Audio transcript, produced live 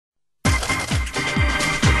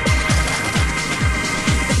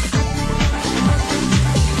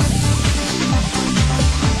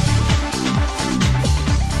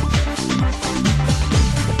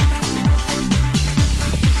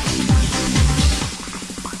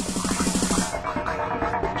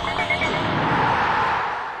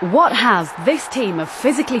What has this team of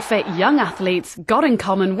physically fit young athletes got in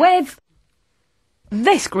common with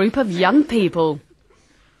this group of young people?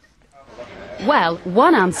 Well,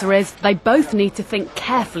 one answer is they both need to think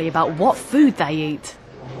carefully about what food they eat.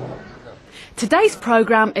 Today's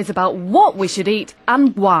programme is about what we should eat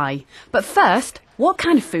and why. But first, what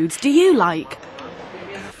kind of foods do you like?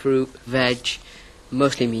 Fruit, veg,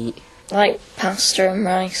 mostly meat. Like pasta and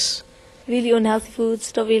rice. Really unhealthy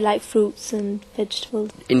foods, don't really like fruits and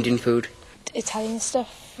vegetables. Indian food. Italian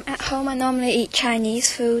stuff. At home I normally eat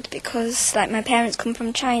Chinese food because my parents come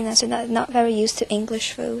from China, so they're not very used to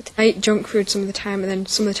English food. I eat junk food some of the time, and then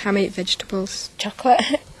some of the time I eat vegetables. Chocolate.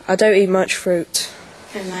 I don't eat much fruit.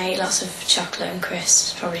 And I eat lots of chocolate and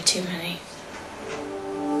crisps, probably too many.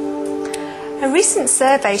 A recent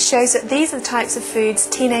survey shows that these are the types of foods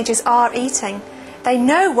teenagers are eating. They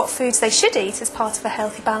know what foods they should eat as part of a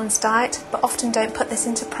healthy, balanced diet, but often don't put this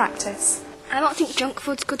into practice. I don't think junk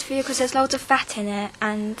food's good for you because there's loads of fat in it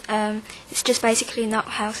and it's just basically not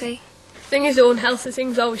healthy. The thing is, the unhealthy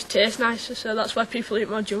things always taste nicer, so that's why people eat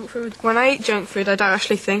more junk food. When I eat junk food, I don't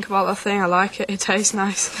actually think about the thing. I like it, it tastes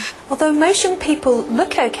nice. Although most young people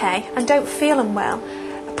look okay and don't feel unwell,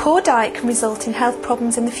 a poor diet can result in health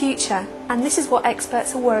problems in the future, and this is what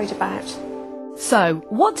experts are worried about. So,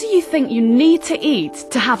 what do you think you need to eat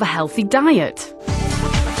to have a healthy diet?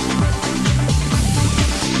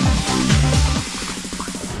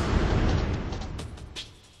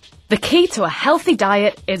 The key to a healthy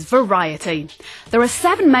diet is variety. There are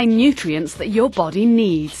 7 main nutrients that your body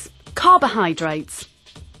needs. Carbohydrates,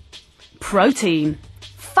 protein,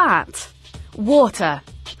 fat, water,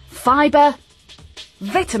 fibre,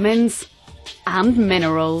 vitamins and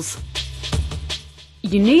minerals.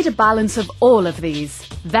 You need a balance of all of these.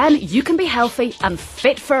 Then you can be healthy and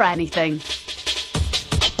fit for anything.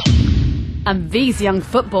 And these young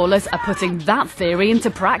footballers are putting that theory into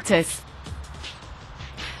practice.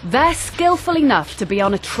 They're skillful enough to be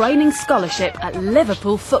on a training scholarship at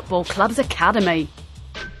Liverpool Football Club's academy.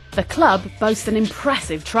 The club boasts an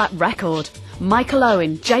impressive track record. Michael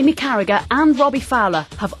Owen, Jamie Carragher and Robbie Fowler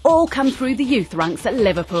have all come through the youth ranks at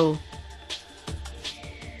Liverpool.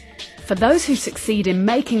 For those who succeed in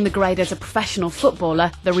making the grade as a professional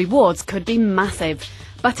footballer, the rewards could be massive,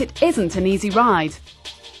 but it isn't an easy ride.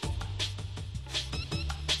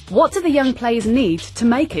 What do the young players need to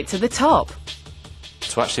make it to the top?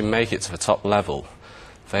 To actually make it to the top level,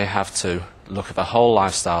 they have to look at the whole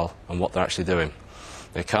lifestyle and what they're actually doing.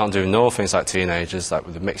 They can't do normal things like teenagers, like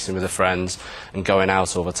with the mixing with their friends and going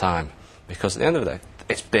out all the time. Because at the end of the day,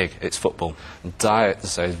 it's big, it's football. And diet, as I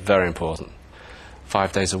say, is very important.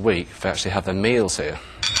 5 days a week, they actually have their meals here.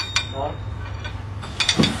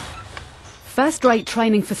 First-rate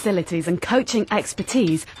training facilities and coaching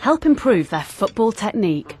expertise help improve their football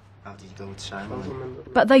technique.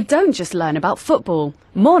 But they don't just learn about football.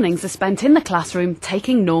 Mornings are spent in the classroom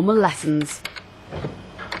taking normal lessons.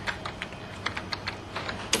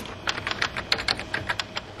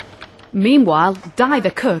 Meanwhile, Di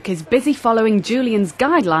the cook is busy following Julian's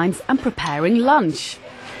guidelines and preparing lunch.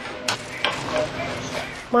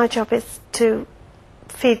 My job is to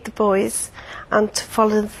feed the boys and to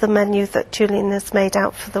follow the menu that Julian has made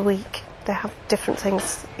out for the week. They have different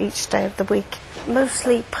things each day of the week.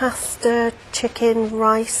 Mostly pasta, chicken,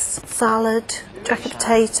 rice, salad, jacket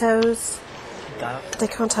potatoes. They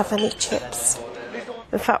can't have any chips.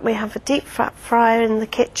 In fact, we have a deep fat fryer in the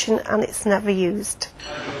kitchen and it's never used.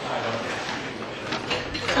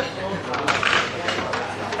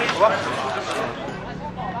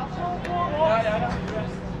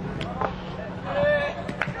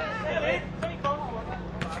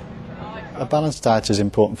 A balanced diet is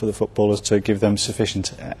important for the footballers to give them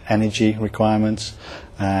sufficient energy requirements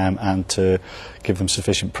and to give them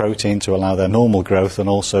sufficient protein to allow their normal growth and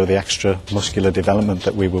also the extra muscular development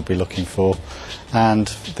that we will be looking for, and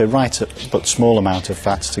the right but small amount of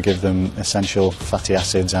fats to give them essential fatty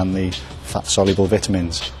acids and the fat-soluble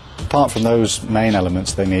vitamins. Apart from those main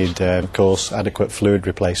elements, they need, of course, adequate fluid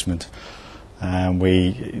replacement. We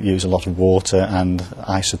use a lot of water and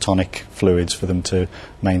isotonic fluids for them to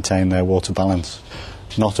maintain their water balance.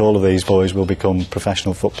 Not all of these boys will become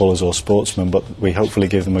professional footballers or sportsmen, but we hopefully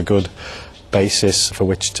give them a good basis for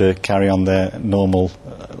which to carry on their normal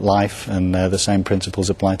life, and the same principles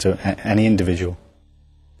apply to any individual.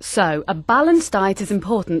 So, a balanced diet is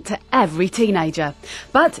important to every teenager.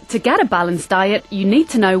 But to get a balanced diet, you need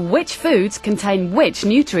to know which foods contain which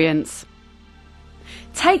nutrients.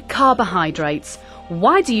 Take carbohydrates.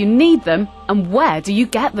 Why do you need them and where do you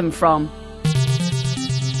get them from?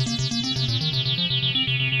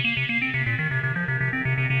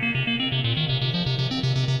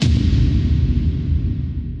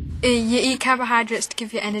 You eat carbohydrates to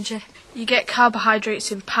give you energy. You get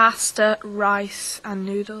carbohydrates in pasta, rice and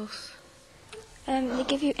noodles. They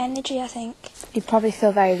give you energy, I think. You'd probably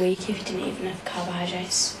feel very weak if you didn't eat enough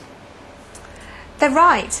carbohydrates. They're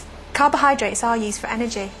right. Carbohydrates are used for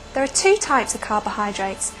energy. There are two types of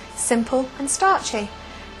carbohydrates, simple and starchy.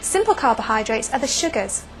 Simple carbohydrates are the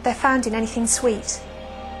sugars. They're found in anything sweet.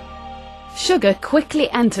 Sugar quickly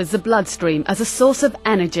enters the bloodstream as a source of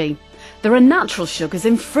energy. There are natural sugars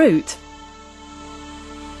in fruit.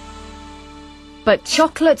 But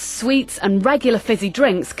chocolates, sweets and regular fizzy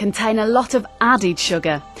drinks contain a lot of added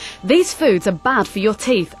sugar. These foods are bad for your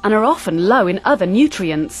teeth and are often low in other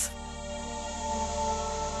nutrients.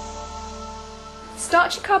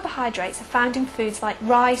 Starchy carbohydrates are found in foods like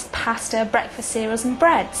rice, pasta, breakfast cereals and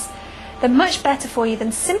breads. They're much better for you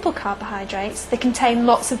than simple carbohydrates. They contain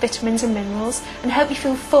lots of vitamins and minerals and help you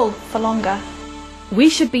feel full for longer. We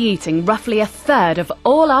should be eating roughly a third of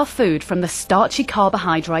all our food from the starchy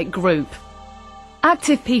carbohydrate group.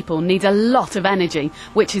 Active people need a lot of energy,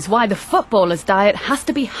 which is why the footballer's diet has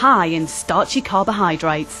to be high in starchy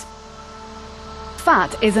carbohydrates.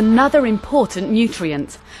 Fat is another important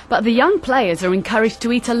nutrient, but the young players are encouraged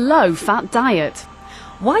to eat a low-fat diet.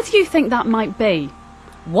 Why do you think that might be?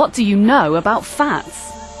 What do you know about fats?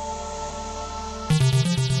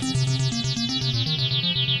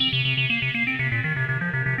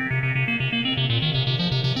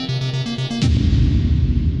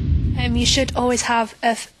 You should always have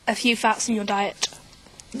a few fats in your diet.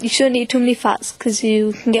 You shouldn't eat too many fats because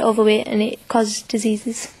you can get overweight and it causes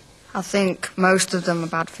diseases. I think most of them are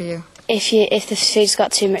bad for you. If the food's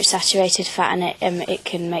got too much saturated fat in it, it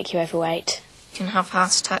can make you overweight. You can have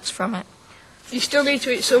heart attacks from it. You still need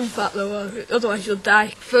to eat some fat though, otherwise you'll die.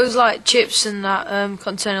 Foods like chips and that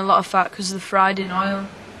contain a lot of fat because they're fried in oil.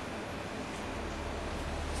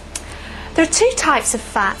 There are two types of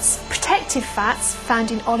fats, protective fats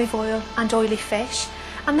found in olive oil and oily fish,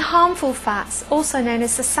 and the harmful fats, also known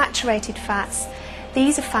as the saturated fats.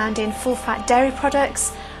 These are found in full-fat dairy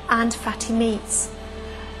products and fatty meats.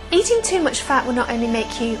 Eating too much fat will not only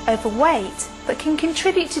make you overweight, but can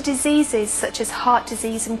contribute to diseases such as heart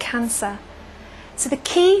disease and cancer. So the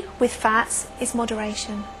key with fats is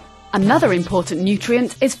moderation. Another important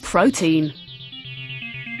nutrient is protein.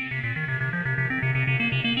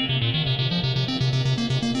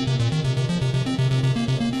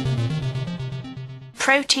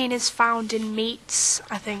 Protein is found in meats,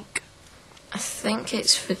 I think. I think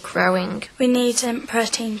it's for growing. We need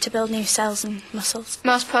protein to build new cells and muscles.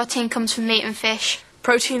 Most protein comes from meat and fish.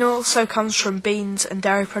 Protein also comes from beans and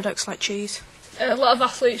dairy products like cheese. A lot of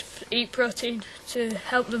athletes eat protein to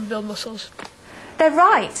help them build muscles. They're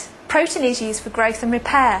right. Protein is used for growth and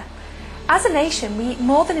repair. As a nation, we eat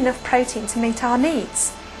more than enough protein to meet our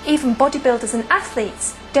needs. Even bodybuilders and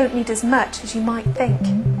athletes don't need as much as you might think.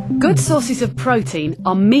 Good sources of protein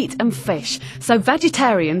are meat and fish, so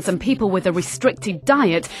vegetarians and people with a restricted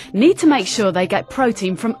diet need to make sure they get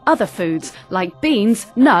protein from other foods like beans,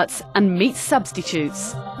 nuts and meat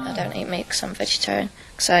substitutes. I don't eat meat because I'm vegetarian,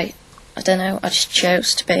 because I don't know, I just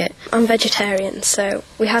chose to be it. I'm vegetarian, so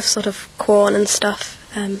we have sort of corn and stuff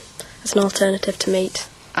as an alternative to meat.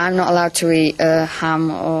 I'm not allowed to eat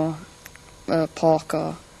ham or pork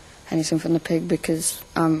or anything from the pig because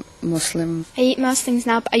I'm Muslim. I eat most things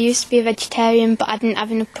now, but I used to be a vegetarian, but I didn't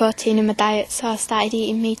have enough protein in my diet, so I started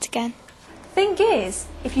eating meat again. Thing is,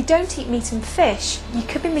 if you don't eat meat and fish, you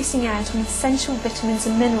could be missing out on essential vitamins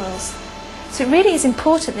and minerals. So it really is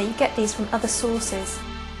important that you get these from other sources.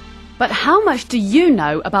 But how much do you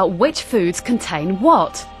know about which foods contain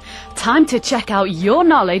what? Time to check out your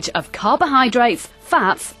knowledge of carbohydrates,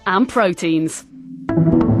 fats and proteins.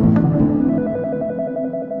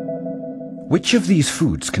 Which of these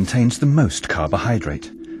foods contains the most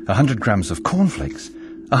carbohydrate? 100 grams of cornflakes,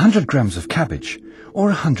 100 grams of cabbage, or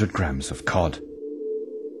 100 grams of cod?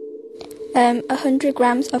 100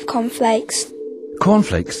 grams of cornflakes.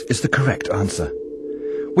 Cornflakes is the correct answer.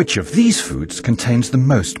 Which of these foods contains the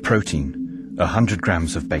most protein? 100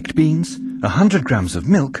 grams of baked beans, 100 grams of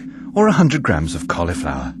milk, or 100 grams of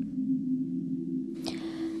cauliflower?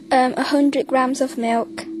 100 grams of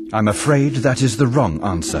milk. I'm afraid that is the wrong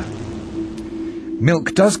answer.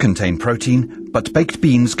 Milk does contain protein, but baked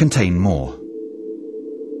beans contain more.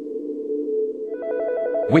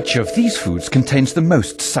 Which of these foods contains the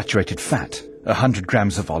most saturated fat? 100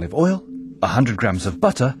 grams of olive oil, 100 grams of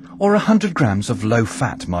butter, or 100 grams of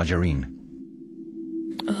low-fat margarine?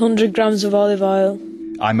 100 grams of olive oil.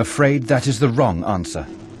 I'm afraid that is the wrong answer.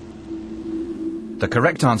 The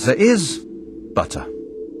correct answer is butter.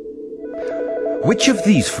 Which of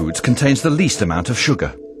these foods contains the least amount of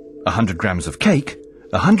sugar? 100 grams of cake,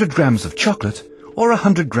 100 grams of chocolate, or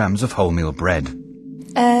 100 grams of wholemeal bread?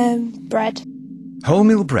 Bread.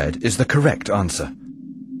 Wholemeal bread is the correct answer.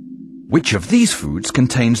 Which of these foods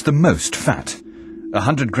contains the most fat?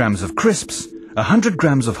 100 grams of crisps, 100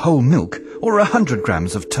 grams of whole milk, or 100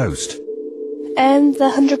 grams of toast? The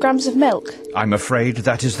 100 grams of milk. I'm afraid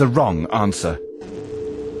that is the wrong answer.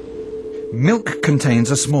 Milk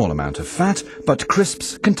contains a small amount of fat, but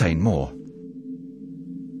crisps contain more.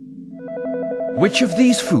 Which of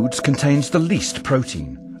these foods contains the least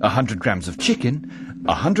protein? 100 grams of chicken,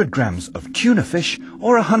 100 grams of tuna fish,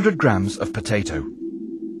 or 100 grams of potato?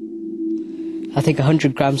 I think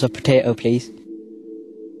 100 grams of potato, please.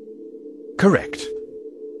 Correct.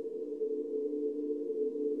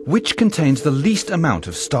 Which contains the least amount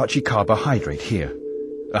of starchy carbohydrate here?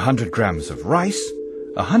 100 grams of rice,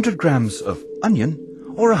 100 grams of onion,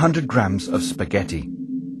 or 100 grams of spaghetti?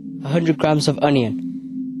 100 grams of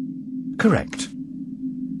onion. Correct.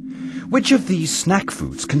 Which of these snack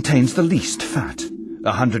foods contains the least fat?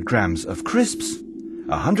 100 grams of crisps,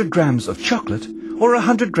 100 grams of chocolate, or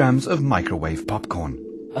 100 grams of microwave popcorn?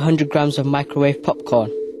 100 grams of microwave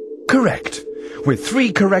popcorn. Correct. With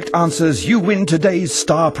 3 correct answers, you win today's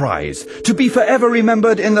Star Prize, to be forever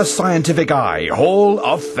remembered in the Scientific Eye Hall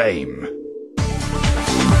of Fame.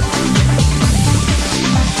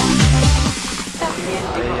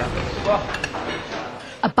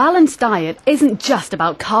 A balanced diet isn't just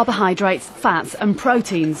about carbohydrates, fats and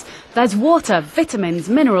proteins. There's water, vitamins,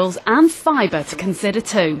 minerals and fibre to consider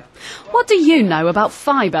too. What do you know about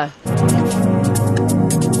fibre?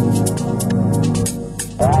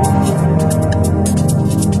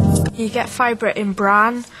 You get fibre in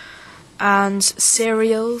bran and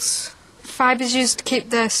cereals. Fibre's used to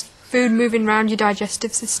keep the food moving around your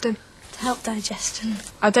digestive system. To help digestion.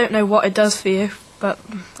 I don't know what it does for you, but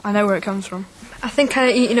I know where it comes from. I think I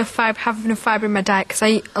eat enough fibre, have enough fibre in my diet because I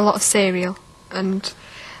eat a lot of cereal, and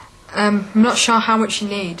I'm not sure how much you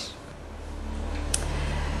need.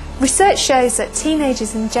 Research shows that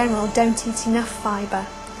teenagers in general don't eat enough fibre.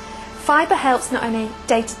 Fibre helps not only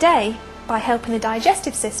day to day by helping the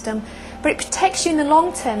digestive system, but it protects you in the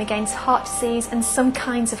long term against heart disease and some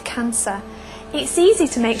kinds of cancer. It's easy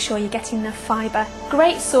to make sure you're getting enough fibre.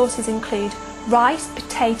 Great sources include rice,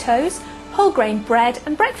 potatoes, whole grain bread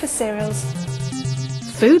and breakfast cereals.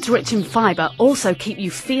 Foods rich in fibre also keep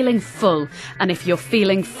you feeling full, and if you're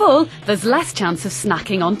feeling full, there's less chance of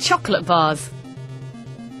snacking on chocolate bars.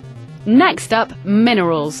 Next up,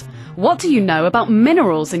 minerals. What do you know about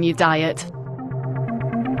minerals in your diet?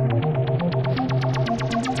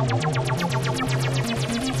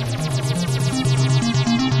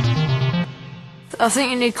 I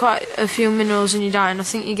think you need quite a few minerals in your diet, and I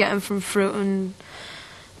think you get them from fruit and,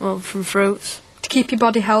 well, from fruits. To keep your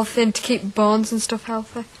body healthy and to keep bones and stuff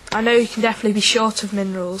healthy. I know you can definitely be short of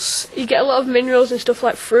minerals. You get a lot of minerals in stuff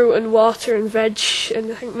like fruit and water and veg,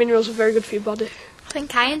 and I think minerals are very good for your body. I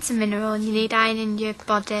think iron's a mineral and you need iron in your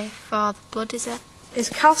body for the blood, is it? Is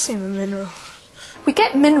calcium a mineral? We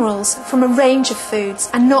get minerals from a range of foods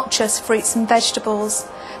and not just fruits and vegetables.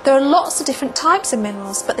 There are lots of different types of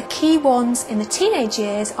minerals, but the key ones in the teenage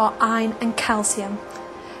years are iron and calcium.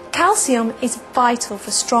 Calcium is vital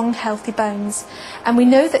for strong, healthy bones, and we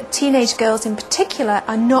know that teenage girls in particular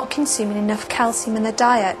are not consuming enough calcium in their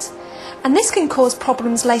diet. And this can cause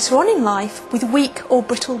problems later on in life with weak or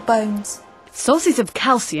brittle bones. Sources of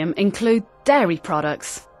calcium include dairy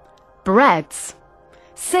products, breads,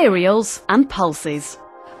 cereals and pulses.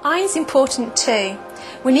 Iron's important too.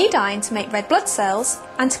 We need iron to make red blood cells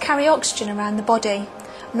and to carry oxygen around the body.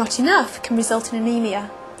 Not enough can result in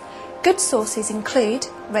anemia. Good sources include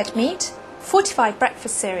red meat, fortified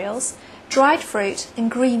breakfast cereals, dried fruit and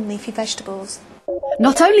green leafy vegetables.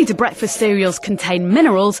 Not only do breakfast cereals contain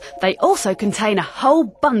minerals, they also contain a whole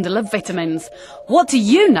bundle of vitamins. What do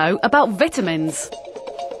you know about vitamins?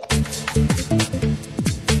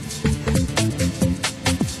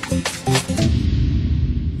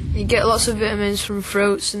 You get lots of vitamins from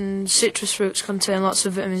fruits, and citrus fruits contain lots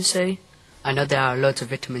of vitamin C. I know there are loads of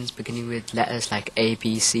vitamins beginning with letters like A,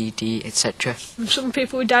 B, C, D, etc. Some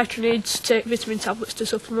people with dietary needs take vitamin tablets to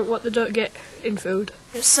supplement what they don't get in food.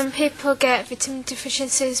 Some people get vitamin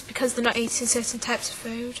deficiencies because they're not eating certain types of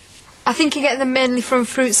food. I think you get them mainly from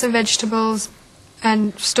fruits and vegetables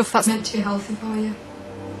and stuff that's meant to be healthy for you.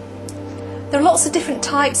 There are lots of different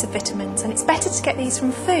types of vitamins, and it's better to get these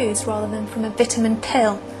from foods rather than from a vitamin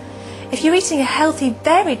pill. If you're eating a healthy,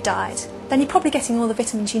 varied diet, then you're probably getting all the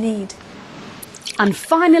vitamins you need. And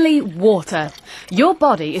finally, water. Your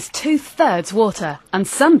body is 2/3 water, and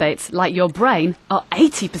some bits, like your brain, are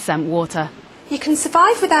 80% water. You can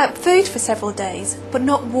survive without food for several days, but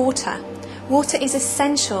not water. Water is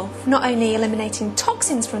essential for not only eliminating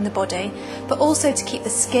toxins from the body, but also to keep the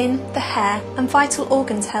skin, the hair and vital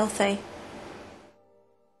organs healthy.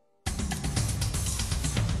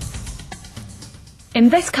 In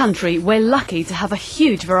this country, we're lucky to have a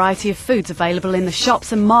huge variety of foods available in the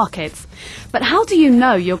shops and markets. But how do you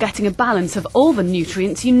know you're getting a balance of all the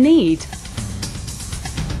nutrients you need?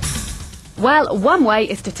 Well, one way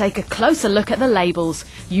is to take a closer look at the labels.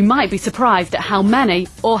 You might be surprised at how many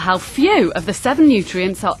or how few of the 7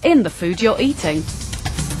 nutrients are in the food you're eating.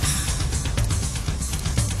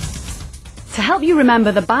 To help you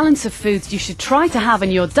remember the balance of foods you should try to have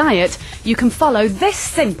in your diet, you can follow this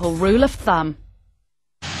simple rule of thumb.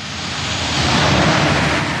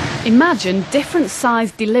 Imagine different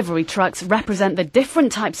sized delivery trucks represent the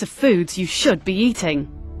different types of foods you should be eating.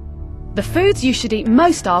 The foods you should eat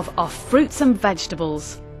most of are fruits and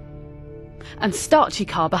vegetables, and starchy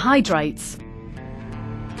carbohydrates.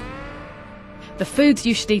 The foods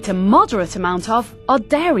you should eat a moderate amount of are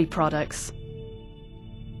dairy products,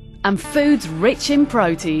 and foods rich in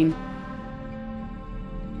protein.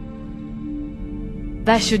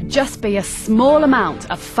 There should just be a small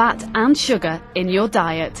amount of fat and sugar in your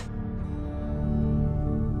diet.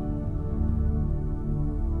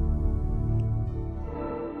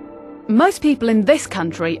 Most people in this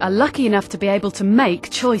country are lucky enough to be able to make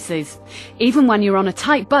choices. Even when you're on a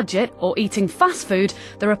tight budget or eating fast food,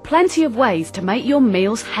 there are plenty of ways to make your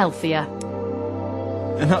meals healthier.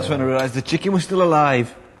 And that's when I realised the chicken was still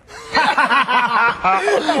alive. What's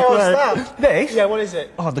that? This? Yeah, what is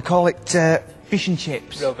it? Oh, they call it fish and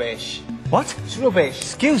chips. Rubbish. What? It's rubbish.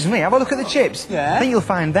 Excuse me, have a look at the chips. Yeah? I think you'll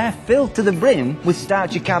find they're filled to the brim with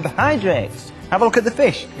starchy carbohydrates. Have a look at the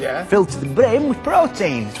fish. Yeah? Filled to the brim with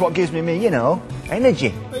protein. It's what gives me, you know,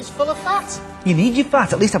 energy. But it's full of fat. You need your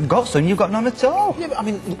fat. At least I've got some, you've got none at all. Yeah, but I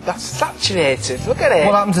mean, look, that's saturated. Look at it.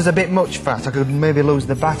 What happens is a bit much fat. I could maybe lose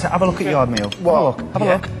the batter. Have a look at your meal. What? Have a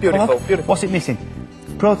look. Beautiful, Have a look. beautiful. What's it missing?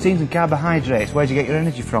 Proteins and carbohydrates. Where'd you get your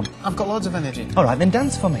energy from? I've got loads of energy. All right, then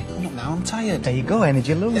dance for me. Not now, I'm tired. There you go,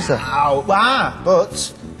 energy loser. Ow.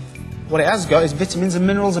 But what it has got is vitamins and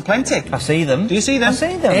minerals aplenty. I see them. Do you see them? I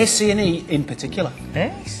see them. A, C and E in particular.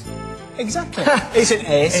 Ace? Exactly. It's an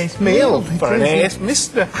ace meal for an ace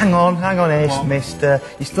mister. Hang on, ace mister.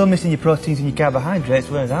 You're still missing your proteins and your carbohydrates,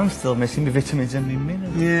 whereas I'm still missing my vitamins and my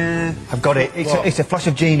minerals. Yeah. I've got it. It's a flash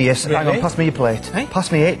of genius. Really? Hang on, pass me your plate. Hey?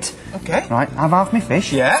 Pass me it. Okay. Right, have half my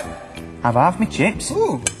fish. Yeah. Have half my chips.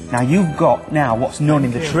 Ooh. Now you've got what's known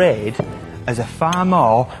in the trade as a far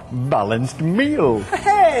more balanced meal.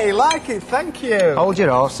 Hey, like it, thank you. Hold your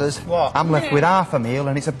horses. What? I'm left with half a meal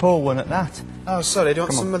and it's a poor one at that. Oh, sorry, do you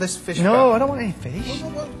want some of this fish? No, back? I don't want any fish.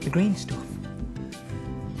 The green stuff.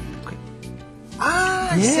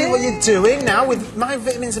 I see what you're doing now with my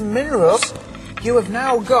vitamins and minerals. You have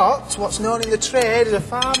now got what's known in the trade as a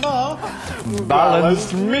far more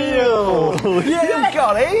balanced meal. Yeah, you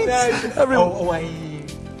got it. Yeah. Away,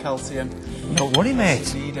 calcium. Don't worry,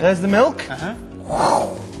 mate. There's the milk. Uh-huh.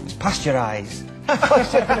 Pasteurise.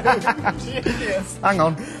 Yes. Hang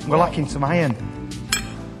on, we're lacking some iron.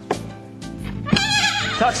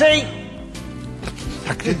 Taxi!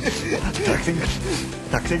 Taxi! Taxi!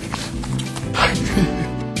 Taxi!